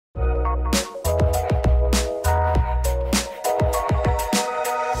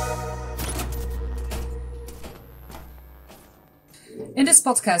In this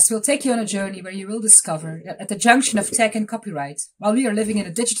podcast, we'll take you on a journey where you will discover that at the junction of tech and copyright, while we are living in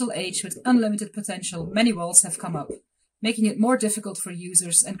a digital age with unlimited potential, many walls have come up, making it more difficult for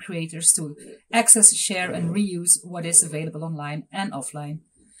users and creators to access, share, and reuse what is available online and offline.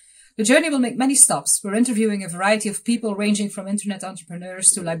 The journey will make many stops. We're interviewing a variety of people ranging from internet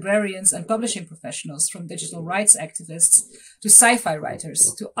entrepreneurs to librarians and publishing professionals, from digital rights activists to sci-fi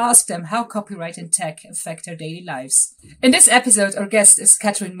writers, to ask them how copyright and tech affect their daily lives. In this episode, our guest is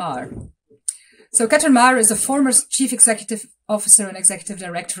Katherine Maher. So Katherine Maher is a former chief executive officer and executive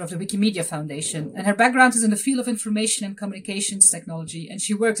director of the Wikimedia Foundation, and her background is in the field of information and communications technology, and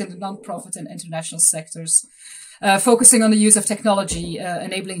she worked in the non-profit and international sectors, focusing on the use of technology,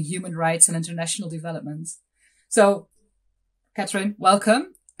 enabling human rights and international development. So, Katherine,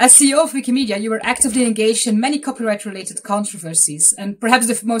 welcome. As CEO of Wikimedia, you were actively engaged in many copyright-related controversies, and perhaps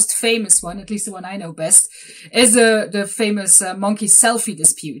the most famous one, at least the one I know best, is the famous monkey selfie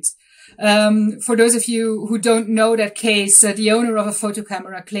dispute. For those of you who don't know that case, the owner of a photo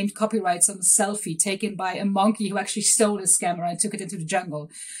camera claimed copyrights on a selfie taken by a monkey who actually stole his camera and took it into the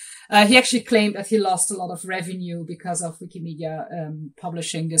jungle. He actually claimed that he lost a lot of revenue because of Wikimedia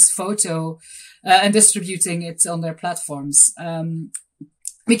publishing this photo and distributing it on their platforms.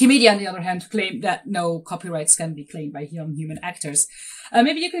 Wikimedia, on the other hand, claimed that no copyrights can be claimed by human actors.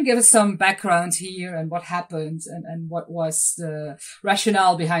 Maybe you can give us some background here and what happened and what was the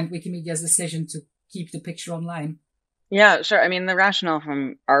rationale behind Wikimedia's decision to keep the picture online. Yeah, sure. I mean, the rationale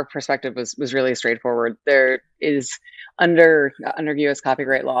from our perspective was really straightforward. There is under U.S.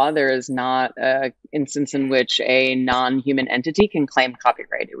 copyright law, there is not an instance in which a non-human entity can claim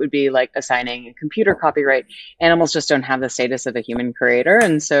copyright. It would be like assigning a computer copyright. Animals just don't have the status of a human creator.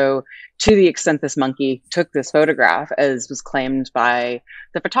 And so to the extent this monkey took this photograph, as was claimed by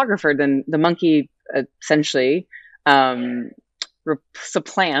the photographer, then the monkey essentially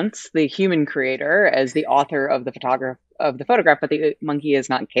supplants the human creator as the author of the photograph, but the monkey is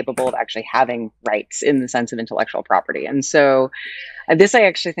not capable of actually having rights in the sense of intellectual property. And so this, I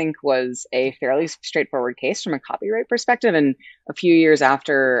actually think, was a fairly straightforward case from a copyright perspective. And a few years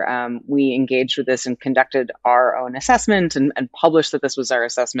after we engaged with this and conducted our own assessment and published that this was our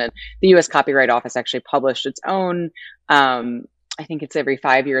assessment, the U.S. Copyright Office actually published its own I think it's every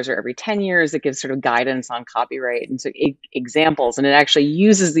 5 years or every 10 years that gives sort of guidance on copyright and so examples. And it actually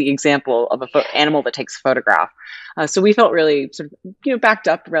uses the example of an animal that takes a photograph. So we felt really sort of, backed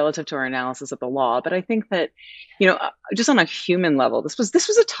up relative to our analysis of the law. But I think that, just on a human level, this was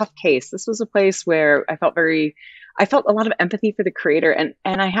a tough case. This was a place where I felt a lot of empathy for the creator. And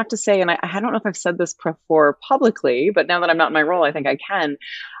I have to say, and I don't know if I've said this before publicly, but now that I'm not in my role, I think I can.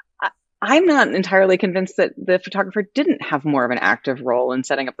 I'm not entirely convinced that the photographer didn't have more of an active role in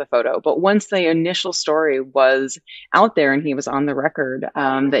setting up the photo. But once the initial story was out there and he was on the record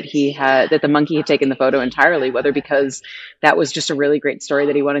that the monkey had taken the photo entirely, whether because that was just a really great story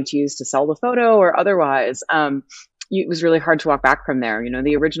that he wanted to use to sell the photo or otherwise, it was really hard to walk back from there.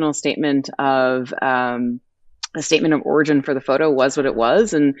 The original statement of the statement of origin for the photo was what it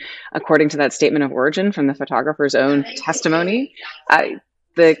was. And according to that statement of origin from the photographer's own testimony,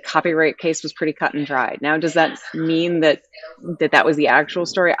 the copyright case was pretty cut and dried. Now, does that mean that was the actual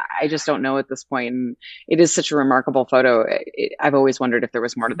story? I just don't know at this point. And it is such a remarkable photo. I've always wondered if there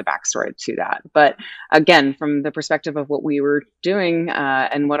was more to the backstory to that. But again, from the perspective of what we were doing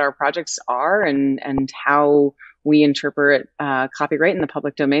and what our projects are and how we interpret copyright in the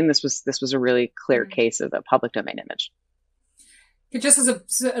public domain, this was a really clear case of a public domain image. Just as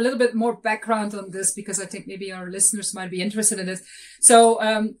a little bit more background on this, because I think maybe our listeners might be interested in this. So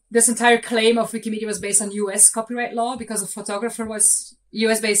this entire claim of Wikimedia was based on U.S. copyright law because a photographer was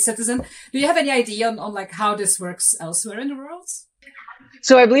U.S.-based citizen. Do you have any idea on like how this works elsewhere in the world?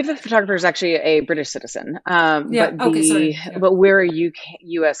 So I believe the photographer is actually a British citizen, but we're a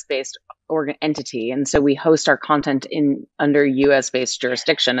U.S.-based entity, and so we host our content under U.S.-based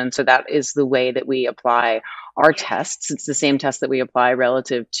jurisdiction, and so that is the way that we apply our tests. It's the same test that we apply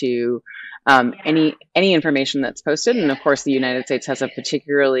relative to any information that's posted, and of course, the United States has a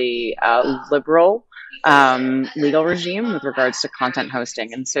particularly liberal legal regime with regards to content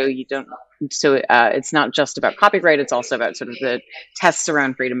hosting, and so it's not just about copyright, it's also about sort of the tests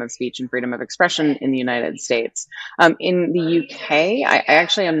around freedom of speech and freedom of expression in the United States. In the UK, I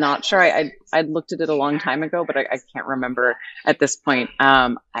actually am not sure. I'd looked at it a long time ago, but I can't remember at this point.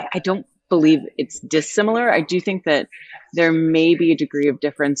 I don't believe it's dissimilar. I do think that there may be a degree of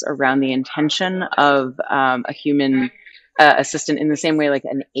difference around the intention of a human assistant in the same way like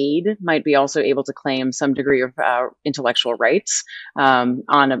an aide might be also able to claim some degree of intellectual rights on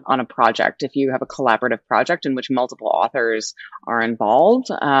a project. If you have a collaborative project in which multiple authors are involved,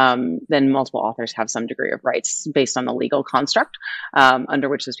 then multiple authors have some degree of rights based on the legal construct under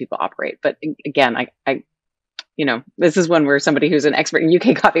which those people operate. But again, I this is one where somebody who's an expert in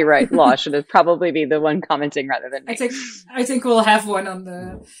UK copyright law should probably be the one commenting rather than me. I think we'll have one in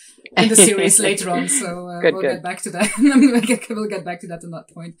the series later on, so we'll get back to that. We'll get back to that on that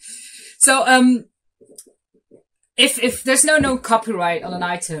point. So, if there's no copyright on an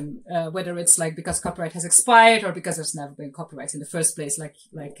item, whether it's like because copyright has expired or because there's never been copyright in the first place, like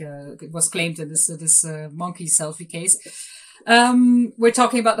it was claimed in this monkey selfie case. We're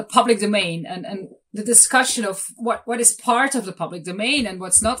talking about the public domain and the discussion of what is part of the public domain and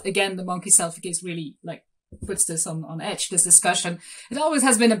what's not. Again, the monkey selfie case really like puts this on edge, this discussion. It always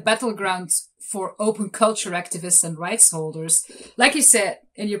has been a battleground for open culture activists and rights holders. Like you said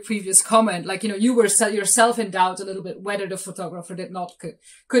in your previous comment, like, you were yourself in doubt a little bit whether the photographer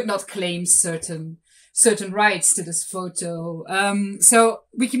could not claim certain rights to this photo. So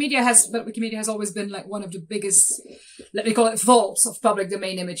Wikimedia has always been like one of the biggest, let me call it, vaults of public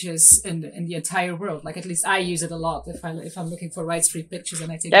domain images in the entire world. Like, at least I use it a lot if I'm looking for rights-free pictures,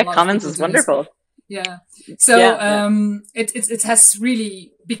 and I think Commons is wonderful. Yeah. So it has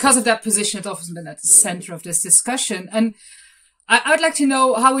really, because of that position, it's often been at the center of this discussion. And I would like to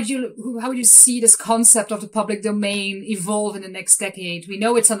know, how would you see this concept of the public domain evolve in the next decade? We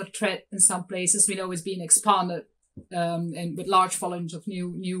know it's under threat in some places. We know it's being expanded, and with large volumes of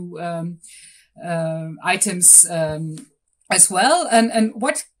new items as well. And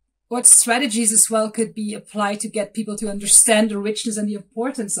what strategies as well could be applied to get people to understand the richness and the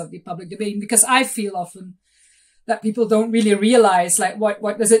importance of the public domain? Because I feel often that people don't really realize, like,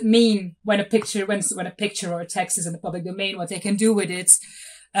 what does it mean when a picture or a text is in the public domain, what they can do with it.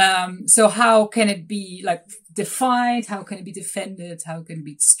 So how can it be like defined? How can it be defended? How can it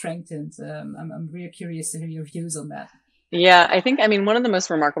be strengthened? I'm really curious to hear your views on that. Yeah, one of the most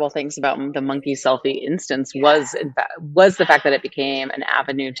remarkable things about the monkey selfie instance was the fact that it became an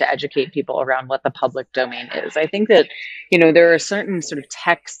avenue to educate people around what the public domain is. I think that, there are certain sort of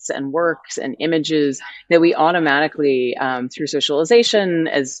texts and works and images that we automatically, through socialization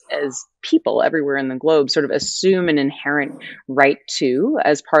as people everywhere in the globe, sort of assume an inherent right to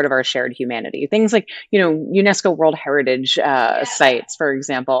as part of our shared humanity. Things like, UNESCO World Heritage sites, for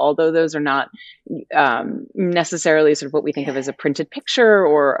example, although those are not necessarily sort of what we think of as a printed picture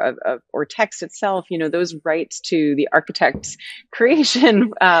or text itself, those rights to the architect's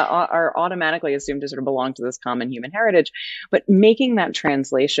creation are automatically assumed to sort of belong to this common human heritage. But making that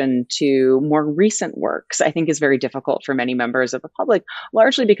translation to more recent works, I think, is very difficult for many members of the public,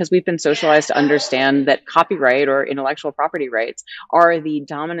 largely because we've been socialized to understand that copyright or intellectual property rights are the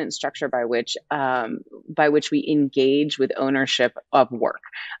dominant structure by which we engage with ownership of work.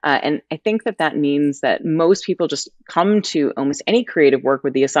 And I think that means that most people just come to almost any creative work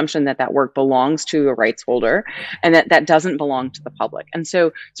with the assumption that that work belongs to a rights holder and that doesn't belong to the public. And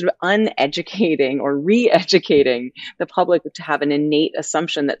so sort of uneducating or re-educating the public to have an innate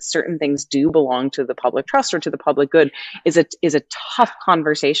assumption that certain things do belong to the public trust or to the public good is a tough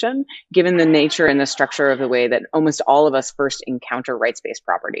conversation, given the nature and the structure of the way that almost all of us first encounter rights-based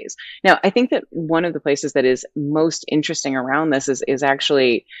properties. Now, I think that one of the places that is most interesting around this is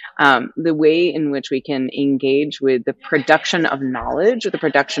actually the way in which we can engage with the production of knowledge or the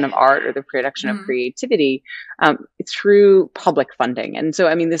production of art or the production of creativity through public funding. And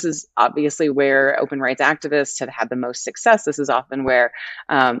so, this is obviously where open rights activists have had the most success. This is often where,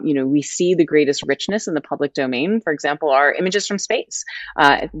 we see the greatest richness in the public domain. For example, are images from space.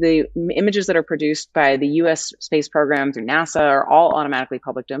 The images that are produced by the U.S. space program through NASA are all automatically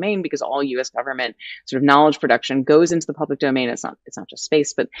public domain because all U.S. government sort of knowledge production goes into the public domain. It's not just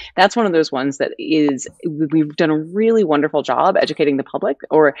space, but that's one of those ones that we've done a really wonderful job educating the public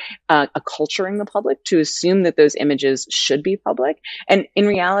or acculturing the public to assume that those images should be public. And in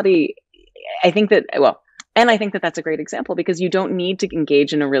reality, I think that that's a great example because you don't need to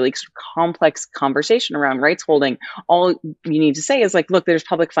engage in a really complex conversation around rights holding. All you need to say is like, look, there's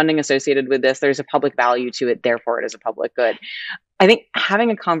public funding associated with this. There's a public value to it. Therefore, it is a public good. I think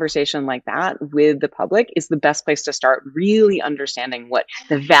having a conversation like that with the public is the best place to start really understanding what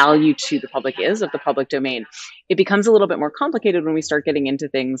the value to the public is of the public domain. It becomes a little bit more complicated when we start getting into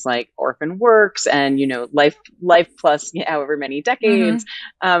things like orphan works and, life plus however many decades.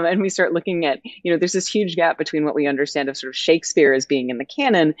 And we start looking at, there's this huge gap between what we understand of sort of Shakespeare as being in the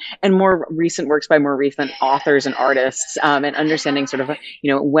canon and more recent works by more recent authors and artists, and understanding sort of,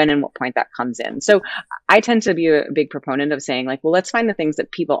 when and what point that comes in. So I tend to be a big proponent of saying, like, well, let's find the things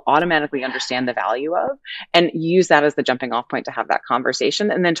that people automatically understand the value of and use that as the jumping off point to have that conversation,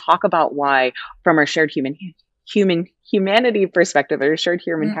 and then talk about why, from our shared humanity perspective or shared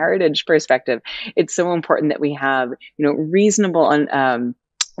human heritage perspective, it's so important that we have,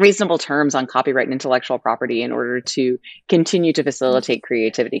 reasonable terms on copyright and intellectual property in order to continue to facilitate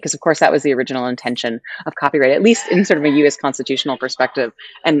creativity. Because, of course, that was the original intention of copyright, at least in sort of a U.S. constitutional perspective.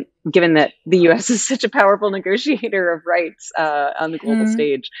 And given that the U.S. is such a powerful negotiator of rights on the global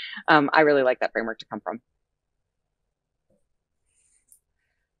stage, I really like that framework to come from.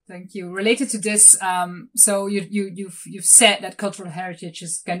 Thank you. Related to this, so you've said that cultural heritage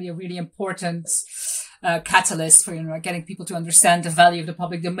is going to be a really important catalyst for getting people to understand the value of the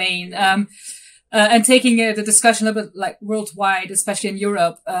public domain, and taking the discussion a little bit like worldwide, especially in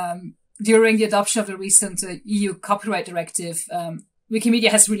Europe. During the adoption of the recent EU copyright directive, Wikimedia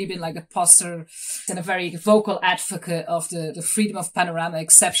has really been like a poster and a very vocal advocate of the freedom of panorama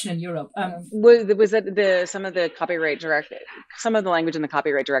exception in Europe. Was that some of the language in the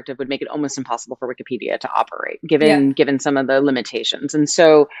copyright directive would make it almost impossible for Wikipedia to operate, given some of the limitations. And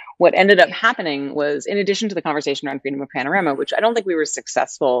so what ended up happening was, in addition to the conversation around freedom of panorama, which I don't think we were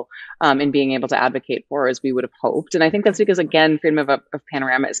successful in being able to advocate for as we would have hoped. And I think that's because, again, freedom of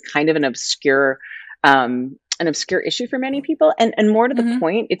panorama is kind of an obscure issue for many people. And more to the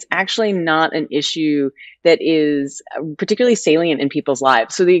point, it's actually not an issue that is particularly salient in people's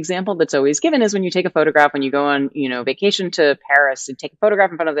lives. So the example that's always given is when you take a photograph, when you go on, vacation to Paris and take a photograph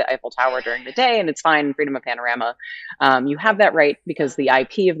in front of the Eiffel Tower during the day, and it's fine, freedom of panorama. You have that right because the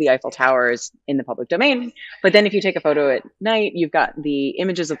IP of the Eiffel Tower is in the public domain. But then if you take a photo at night, you've got the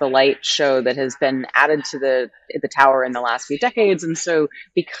images of the light show that has been added to the tower in the last few decades. And so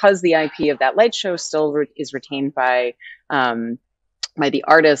because the IP of that light show still is retained by the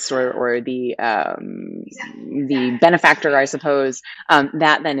artist or the benefactor, I suppose,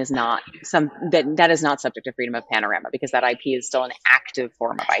 that then is not that is not subject to freedom of panorama because that IP is still an active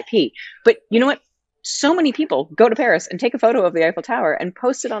form of IP. But you know what? So many people go to Paris and take a photo of the Eiffel Tower and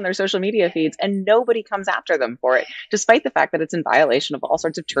post it on their social media feeds, and nobody comes after them for it, despite the fact that it's in violation of all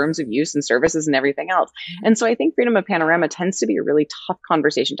sorts of terms of use and services and everything else. And so I think freedom of panorama tends to be a really tough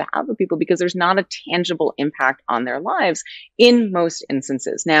conversation to have with people because there's not a tangible impact on their lives in most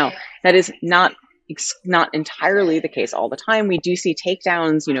instances. Now, that is not entirely the case all the time. We do see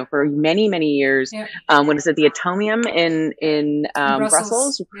takedowns, for many, many years. What is it? The Atomium in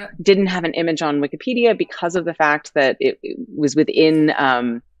Brussels didn't have an image on Wikipedia because of the fact that it was within,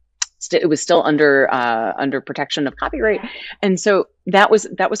 it was still under protection of copyright. And so that was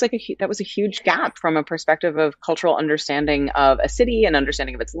a huge gap from a perspective of cultural understanding of a city and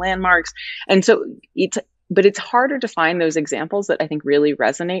understanding of its landmarks. And so but it's harder to find those examples that I think really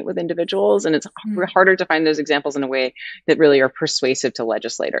resonate with individuals. And it's harder to find those examples in a way that really are persuasive to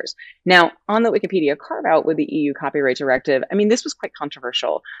legislators. Now, on the Wikipedia carve out with the EU copyright directive, I mean, this was quite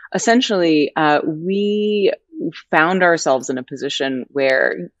controversial. Essentially, we found ourselves in a position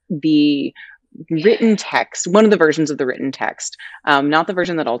where the written text, one of the versions of the written text, not the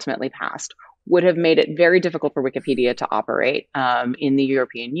version that ultimately passed, would have made it very difficult for Wikipedia to operate in the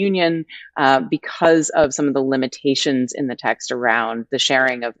European Union because of some of the limitations in the text around the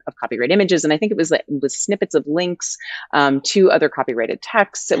sharing of copyright images. And I think it was snippets of links to other copyrighted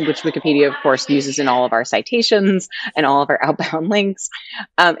texts, which Wikipedia, of course, uses in all of our citations and all of our outbound links.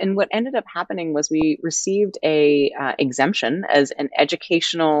 And what ended up happening was we received a exemption as an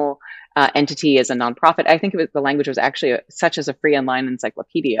educational entity, as a nonprofit. I think the language was actually such as a free online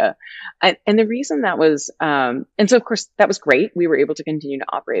encyclopedia. And the reason that was, and so of course that was great. We were able to continue to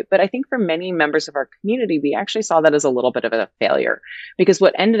operate. But I think for many members of our community, we actually saw that as a little bit of a failure because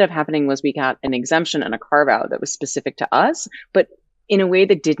what ended up happening was we got an exemption and a carve out that was specific to us, but in a way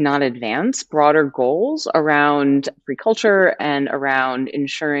that did not advance broader goals around free culture and around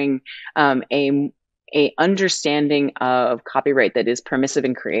ensuring a understanding of copyright that is permissive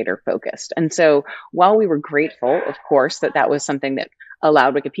and creator focused. And so while we were grateful, of course, that was something that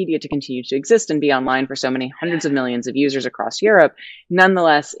allowed Wikipedia to continue to exist and be online for so many hundreds of millions of users across Europe,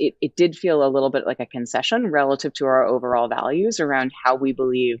 nonetheless, it did feel a little bit like a concession relative to our overall values around how we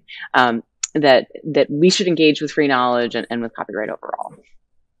believe that we should engage with free knowledge and with copyright overall.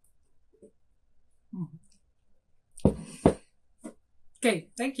 Okay,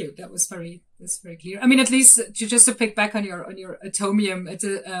 thank you. That's very clear. I mean, at least just to pick back on your Atomium,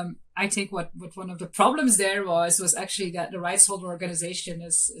 I think what one of the problems there was actually that the rights holder organization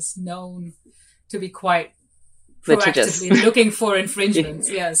is known to be quite proactively looking for infringements.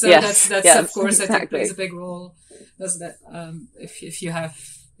 Yeah, so yes, that's yes, of course exactly. I think plays a big role. Doesn't that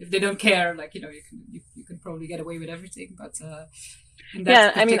if they don't care, like, you know, you can probably get away with everything, but in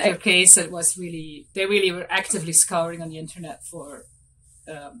that particular case, it was they really were actively scouring on the internet for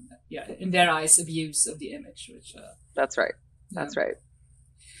in their eyes, abuse of the image, which that's right. That's right.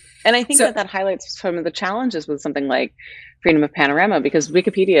 And I think that highlights some of the challenges with something like freedom of panorama, because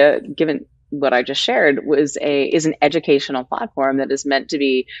Wikipedia, given what I just shared, is an educational platform that is meant to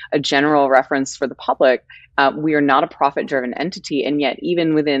be a general reference for the public. We are not a profit-driven entity, and yet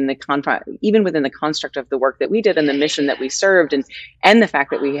even within the construct of the work that we did and the mission that we served, and the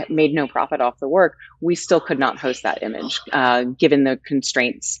fact that we made no profit off the work, we still could not host that image, given the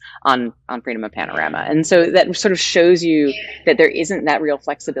constraints on freedom of panorama. And so that sort of shows you that there isn't that real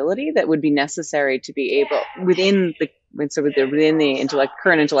flexibility that would be necessary to be able within the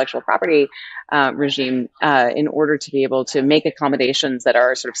current intellectual property regime, in order to be able to make accommodations that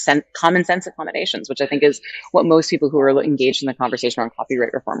are sort of common sense accommodations, which I think is what most people who are engaged in the conversation on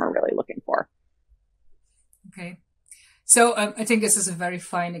copyright reform are really looking for. Okay. So I think this is a very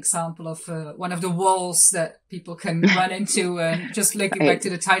fine example of one of the walls that people can run into, and just linking back to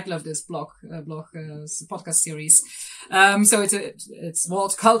the title of this podcast series. So it's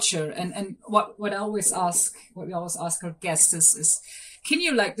walled culture, and what we always ask our guests is can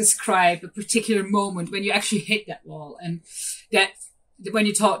you describe a particular moment when you actually hit that wall, and that when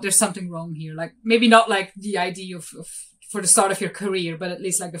you thought there's something wrong here, like maybe not like the idea of for the start of your career, but at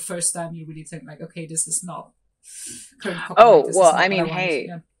least like the first time you really think like, okay, this is not.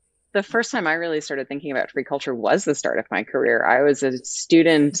 The first time I really started thinking about free culture was the start of my career. I was a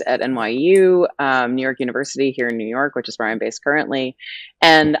student at NYU, New York University here in New York, which is where I'm based currently.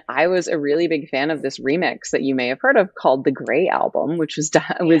 And I was a really big fan of this remix that you may have heard of called The Gray Album, which was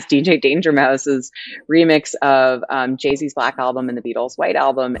DJ Danger Mouse's remix of Jay-Z's Black Album and the Beatles' White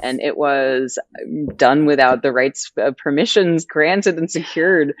Album. And it was done without the rights permissions granted and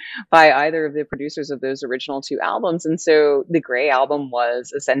secured by either of the producers of those original two albums. And so The Gray Album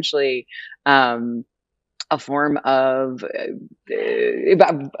was essentially a form of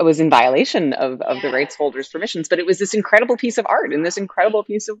it was in violation of the rights holders' permissions, but it was this incredible piece of art and this incredible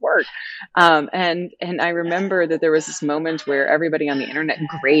piece of work. And I remember that there was this moment where everybody on the internet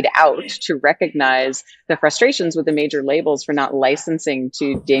grayed out to recognize the frustrations with the major labels for not licensing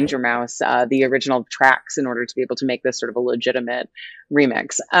to Danger Mouse the original tracks in order to be able to make this sort of a legitimate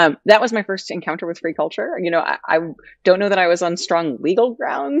remix. That was my first encounter with free culture. You know, I don't know that I was on strong legal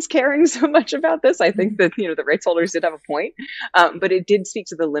grounds caring so much about this. I think that, you know, the rights holders did have a point, but it did speak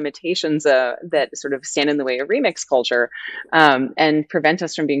to the limitations that sort of stand in the way of remix culture, and prevent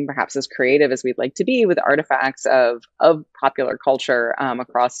us from being perhaps as creative as we'd like to be with artifacts of popular culture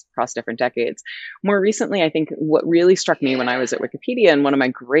across different decades. More recently, I think what really struck me when I was at Wikipedia, and one of my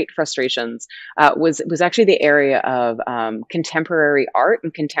great frustrations was actually the area of contemporary art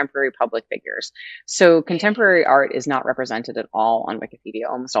and contemporary public figures. So contemporary art is not represented at all on Wikipedia.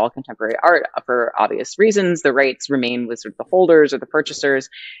 Almost all contemporary art, for obvious reasons, the rights remain with sort of the holders or the purchasers,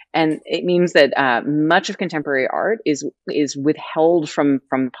 and it means that much of contemporary art is withheld from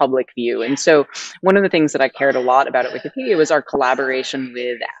public view. And so one of the things that I cared a lot about at Wikipedia was our collaboration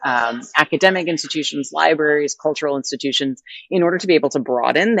with academic institutions, libraries, cultural institutions, in order to be able to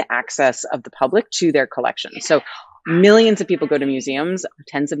broaden the access of the public to their collections. So millions of people go to museums,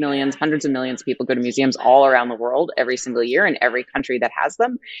 tens of millions, hundreds of millions of people go to museums all around the world every single year in every country that has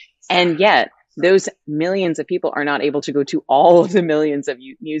them. And yet those millions of people are not able to go to all of the millions of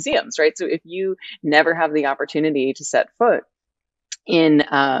museums, right? So if you never have the opportunity to set foot in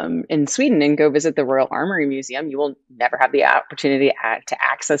Sweden and go visit the Royal Armoury Museum, you will never have the opportunity to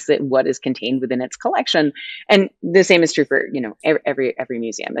access what is contained within its collection. And the same is true for, you know, every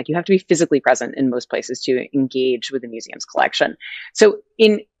museum. Like, you have to be physically present in most places to engage with the museum's collection. So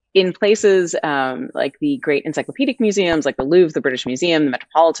in places like the great encyclopedic museums, like the Louvre, the British Museum, the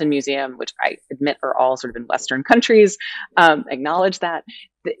Metropolitan Museum, which I admit are all sort of in Western countries, acknowledge that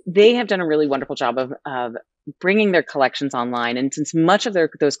they have done a really wonderful job of bringing their collections online. And since much of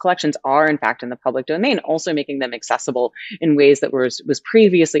those collections are in fact in the public domain, also making them accessible in ways that was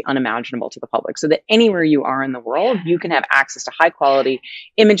previously unimaginable to the public, so that anywhere you are in the world, you can have access to high quality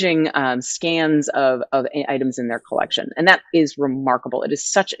imaging scans of items in their collection. And that is remarkable. It is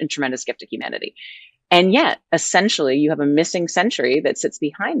such a tremendous gift to humanity. And yet, essentially, you have a missing century that sits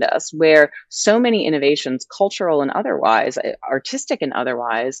behind us where so many innovations, cultural and otherwise, artistic and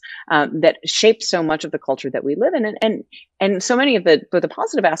otherwise, that shape so much of the culture that we live in. And so many of both the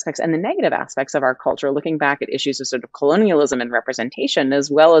positive aspects and the negative aspects of our culture, looking back at issues of sort of colonialism and representation,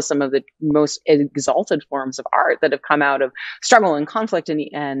 as well as some of the most exalted forms of art that have come out of struggle and conflict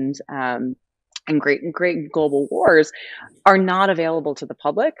and great global wars, are not available to the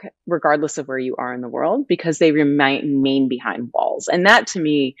public, regardless of where you are in the world, because they remain behind walls. And that, to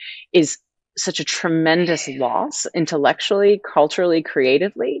me, is such a tremendous loss intellectually, culturally,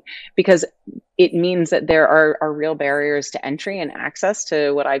 creatively, because it means that there are real barriers to entry and access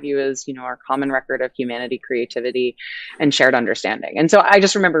to what I view as, our common record of humanity, creativity, and shared understanding. And so I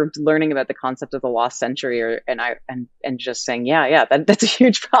just remember learning about the concept of the lost century, and just saying, that's a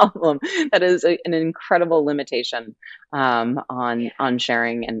huge problem. That is an incredible limitation on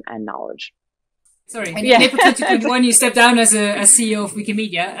sharing and knowledge. Sorry. In April 2021, you stepped down as CEO of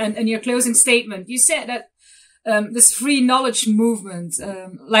Wikimedia, and in your closing statement, you said that this free knowledge movement,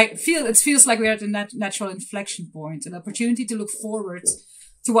 it feels like we're at a natural inflection point, an opportunity to look forward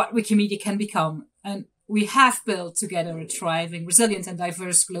to what Wikimedia can become. And we have built together a thriving, resilient, and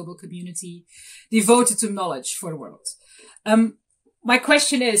diverse global community devoted to knowledge for the world. My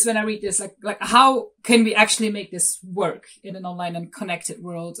question is, when I read this, like how can we actually make this work in an online and connected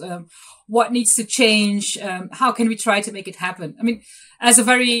world? What needs to change? How can we try to make it happen? I mean, as a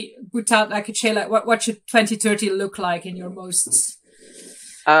very butat, I could say, like, what should 2030 look like in your most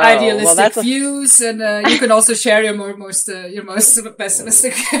idealistic views? And you can also share your most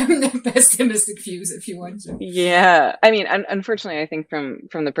pessimistic views if you want to. Yeah, I mean, unfortunately, I think from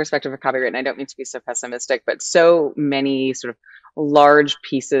the perspective of copyright, and I don't mean to be so pessimistic, but so many sort of large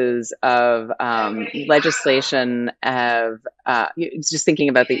pieces of legislation just thinking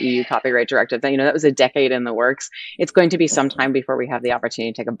about the EU copyright directive, that was a decade in the works. It's going to be some time before we have the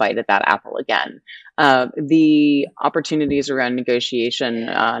opportunity to take a bite at that apple again. The opportunities around negotiation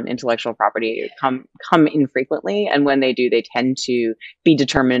on intellectual property come infrequently, and when they do, they tend to be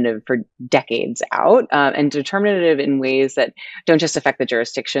determinative for decades out, and determinative in ways that don't just affect the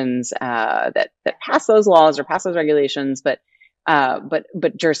jurisdictions that pass those laws or pass those regulations, but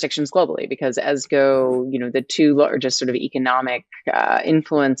jurisdictions globally, because as go, the two largest sort of economic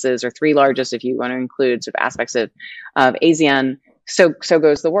influences, or three largest if you want to include sort of aspects of ASEAN, so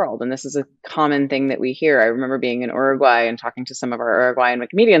goes the world. And this is a common thing that we hear. I remember being in Uruguay and talking to some of our Uruguayan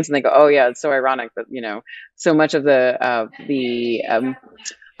Wikimedians, and they go, "Oh yeah, it's so ironic that so much of the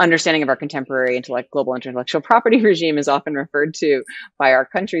understanding of our contemporary global intellectual property regime is often referred to by our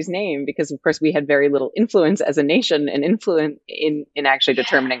country's name, because of course we had very little influence as a nation and influence in actually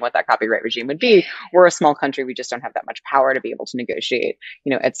determining what that copyright regime would be. We're a small country. We just don't have that much power to be able to negotiate,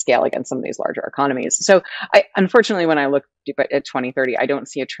 at scale against some of these larger economies. So unfortunately, when I look at 2030, I don't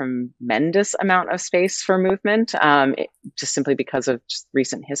see a tremendous amount of space for movement, just simply because of just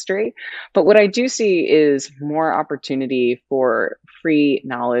recent history. But what I do see is more opportunity for free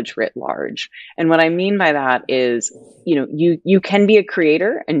knowledge writ large. And what I mean by that is, you can be a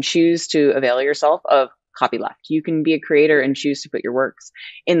creator and choose to avail yourself of copyleft. You can be a creator and choose to put your works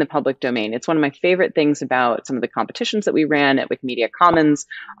in the public domain. It's one of my favorite things about some of the competitions that we ran at Wikimedia Commons,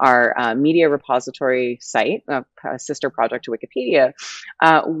 our media repository site, a sister project to Wikipedia,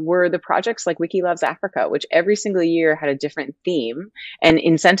 were the projects like Wiki Loves Africa, which every single year had a different theme and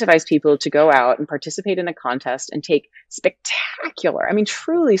incentivized people to go out and participate in a contest and take spectacular,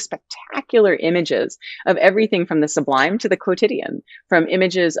 truly spectacular images of everything from the sublime to the quotidian, from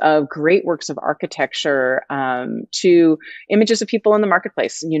images of great works of architecture to images of people in the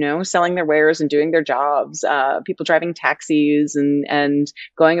marketplace, selling their wares and doing their jobs, people driving taxis and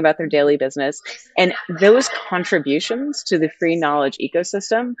going about their daily business. And those contributions to the free knowledge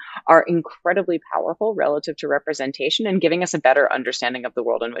ecosystem are incredibly powerful relative to representation and giving us a better understanding of the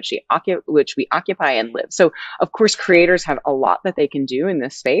world in which we occupy and live. So, of course, creators have a lot that they can do in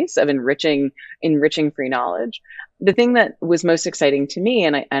this space of enriching free knowledge. The thing that was most exciting to me,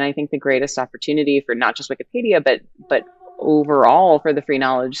 and I think the greatest opportunity for not just Wikipedia, but overall for the free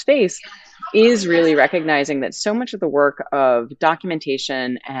knowledge space, is really recognizing that so much of the work of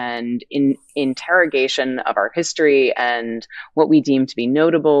documentation and interrogation of our history and what we deem to be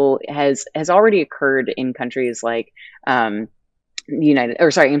notable has already occurred in countries like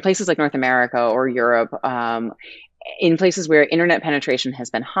in places like North America or Europe, in places where internet penetration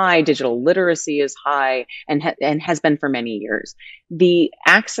has been high, digital literacy is high, and has been for many years. The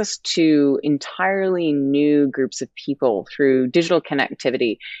access to entirely new groups of people through digital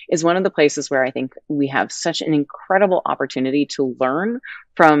connectivity is one of the places where I think we have such an incredible opportunity to learn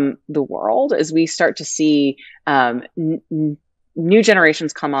from the world as we start to see new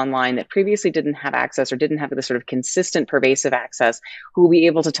generations come online that previously didn't have access or didn't have the sort of consistent, pervasive access, who will be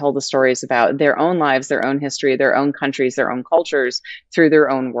able to tell the stories about their own lives, their own history, their own countries, their own cultures through their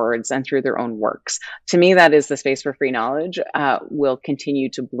own words and through their own works. To me, that is the space where free knowledge will continue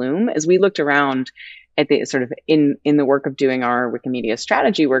to bloom. As we looked around at the sort of in the work of doing our Wikimedia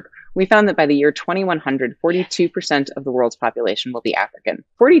strategy work, we found that by the year 2100, 42% of the world's population will be African.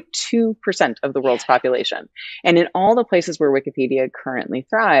 42% of the world's population. And in all the places where Wikipedia currently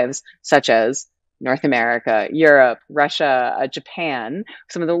thrives, such as North America, Europe, Russia, Japan,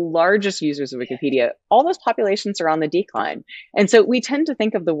 some of the largest users of Wikipedia, all those populations are on the decline. And so we tend to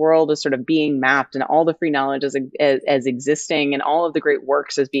think of the world as sort of being mapped and all the free knowledge as existing and all of the great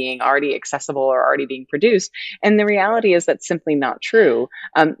works as being already accessible or already being produced. And the reality is that's simply not true.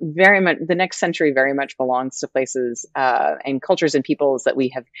 Very much, the next century very much belongs to places and cultures and peoples that we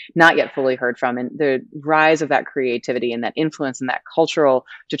have not yet fully heard from. And the rise of that creativity and that influence and that cultural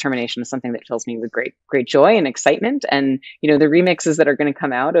determination is something that fills me with great joy and excitement. And the remixes that are going to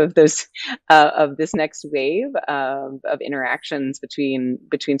come out of those of this next wave of interactions between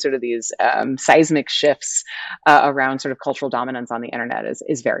sort of these seismic shifts around sort of cultural dominance on the internet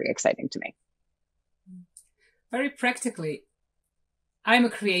is very exciting to me. Very practically, I'm a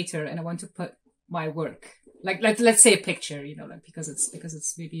creator and I want to put my work, like let's say a picture, because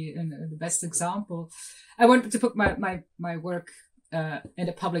it's maybe the best example. I want to put my work in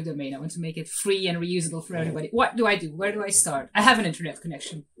the public domain. I want to make it free and reusable for everybody. What do I do? Where do I start? I have an internet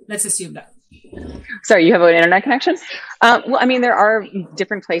connection. Let's assume that. Sorry, you have an internet connection? Well, I mean, there are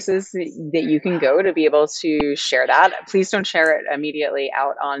different places that you can go to be able to share that. Please don't share it immediately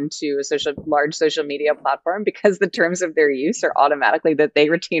out onto a large social media platform, because the terms of their use are automatically that they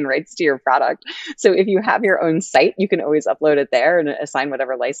retain rights to your product. So if you have your own site, you can always upload it there and assign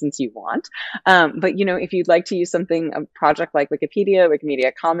whatever license you want. But if you'd like to use a project like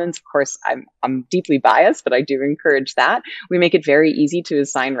Wikimedia Commons, of course, I'm deeply biased, but I do encourage that. We make it very easy to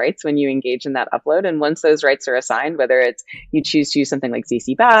assign rights when you engage in that upload. And once those rights are assigned, whether it's you choose to use something like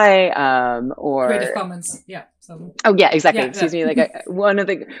CC BY or Creative Commons, yeah. So, oh yeah, exactly. Yeah, Excuse yeah. me.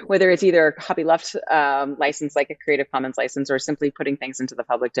 Like whether it's either a copyleft license, like a Creative Commons license, or simply putting things into the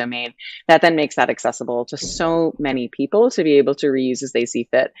public domain, that then makes that accessible to so many people to be able to reuse as they see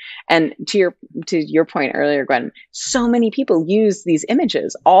fit. And to your point earlier, Gwen, so many people use these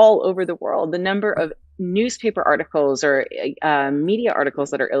images all over the world. The number of newspaper articles or media articles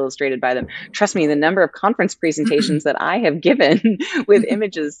that are illustrated by them. Trust me, the number of conference presentations that I have given with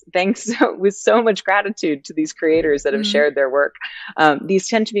images, with so much gratitude to these creators that have shared their work. These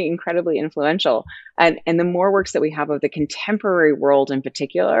tend to be incredibly influential. And the more works that we have of the contemporary world in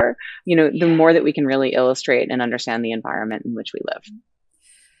particular, the more that we can really illustrate and understand the environment in which we live.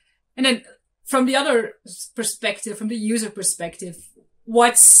 And then from the other perspective, from the user perspective,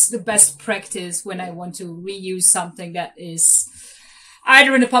 what's the best practice when I want to reuse something that is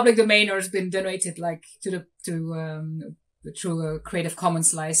either in the public domain or has been donated through a Creative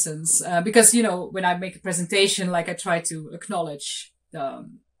Commons license? Because when I make a presentation, I try to acknowledge the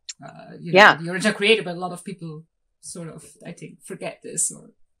original creator, but a lot of people sort of, I think, forget this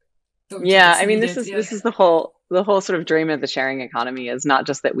or don't. Yeah, I mean, this is the whole sort of dream of the sharing economy, is not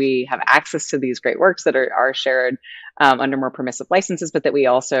just that we have access to these great works that are shared under more permissive licenses, but that we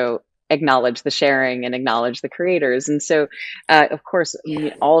also acknowledge the sharing and acknowledge the creators. And so, of course,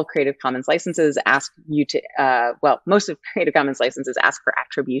 all of Creative Commons licenses ask you to, most of Creative Commons licenses ask for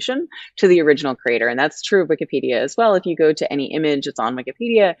attribution to the original creator. And that's true of Wikipedia as well. If you go to any image that's on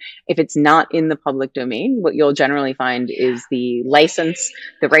Wikipedia, if it's not in the public domain, what you'll generally find is the license,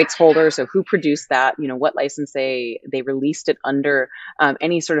 the rights holder, so who produced that, what license they released it under,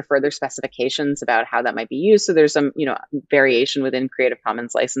 any sort of further specifications about how that might be used. So there's some, variation within Creative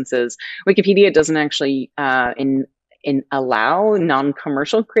Commons licenses. Wikipedia doesn't actually allow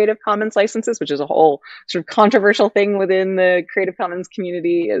non-commercial Creative Commons licenses, which is a whole sort of controversial thing within the Creative Commons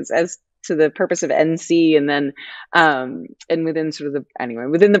community, as to the purpose of NC, and then and within sort of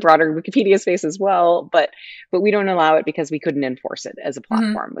within the broader Wikipedia space as well, but we don't allow it because we couldn't enforce it as a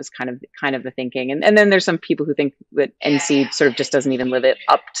platform, was kind of the thinking. And then there's some people who think that NC sort of just doesn't even live it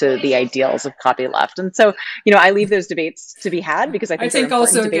up to the ideals of copyleft. And so, I leave those debates to be had, because I think they're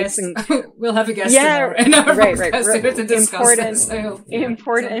important also debates. We'll have a guest in our podcast to discuss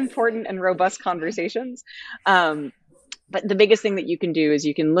important and robust conversations. But the biggest thing that you can do is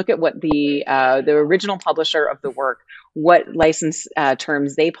you can look at what the original publisher of the work, what license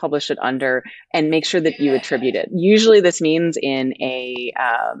terms they publish it under, and make sure that you attribute it. Usually this means in a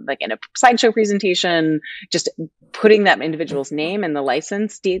slideshow presentation, just putting that individual's name and the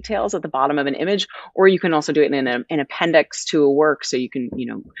license details at the bottom of an image, or you can also do it in an appendix to a work. So you can,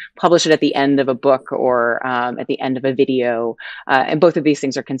 publish it at the end of a book or at the end of a video. And both of these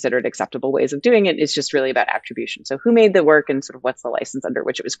things are considered acceptable ways of doing it. It's just really about attribution. So who made the work and sort of what's the license under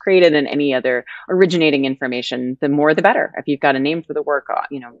which it was created, and any other originating information, the more the better. If you've got a name for the work,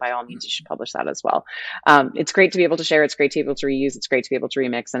 by all means, you should publish that as well. It's great to be able to share. It's great to be able to reuse. It's great to be able to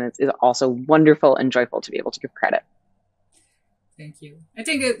remix. And it's also wonderful and joyful to be able to give credit. Thank you. I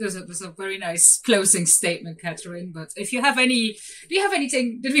think there's a very nice closing statement, Katherine. But if you have do you have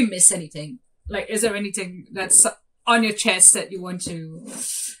anything, did we miss anything? Like, is there anything that's on your chest that you want to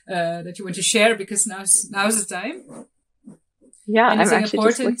share? Because now's the time. Yeah, anything I'm actually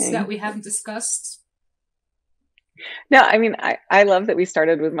important just that we haven't discussed? No, I mean, I love that we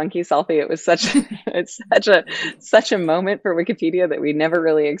started with Monkey Selfie. It was such a moment for Wikipedia that we never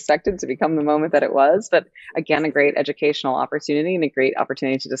really expected to become the moment that it was. But again, a great educational opportunity and a great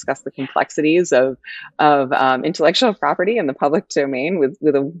opportunity to discuss the complexities of intellectual property in the public domain with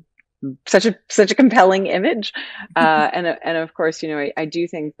such a compelling image. And of course, I do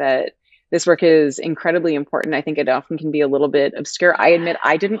think that this work is incredibly important. I think it often can be a little bit obscure. I admit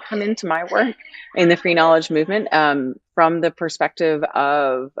I didn't come into my work in the free knowledge movement from the perspective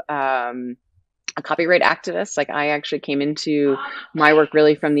of a copyright activist. Like, I actually came into my work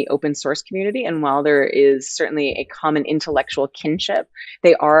really from the open source community. And while there is certainly a common intellectual kinship,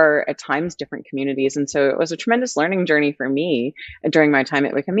 they are at times different communities. And so it was a tremendous learning journey for me during my time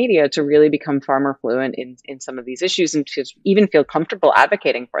at Wikimedia to really become far more fluent in some of these issues and to even feel comfortable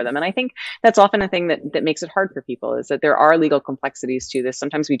advocating for them. And I think that's often a thing that makes it hard for people, is that there are legal complexities to this.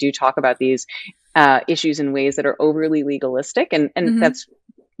 Sometimes we do talk about these issues in ways that are overly legalistic, and that's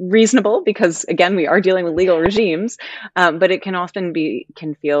reasonable, because again, we are dealing with legal regimes, but it can often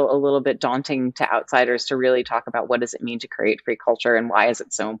feel a little bit daunting to outsiders to really talk about what does it mean to create free culture and why is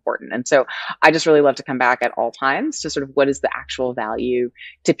it so important. And so I just really love to come back at all times to sort of what is the actual value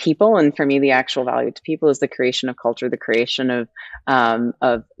to people. And for me, the actual value to people is the creation of culture, the creation of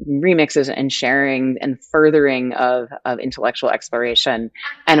remixes and sharing and furthering of intellectual exploration.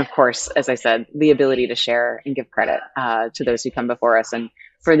 And of course, as I said, the ability to share and give credit to those who come before us and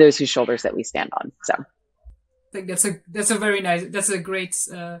for those whose shoulders that we stand on. So I think that's a very nice, that's a great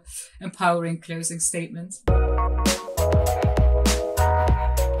empowering closing statement.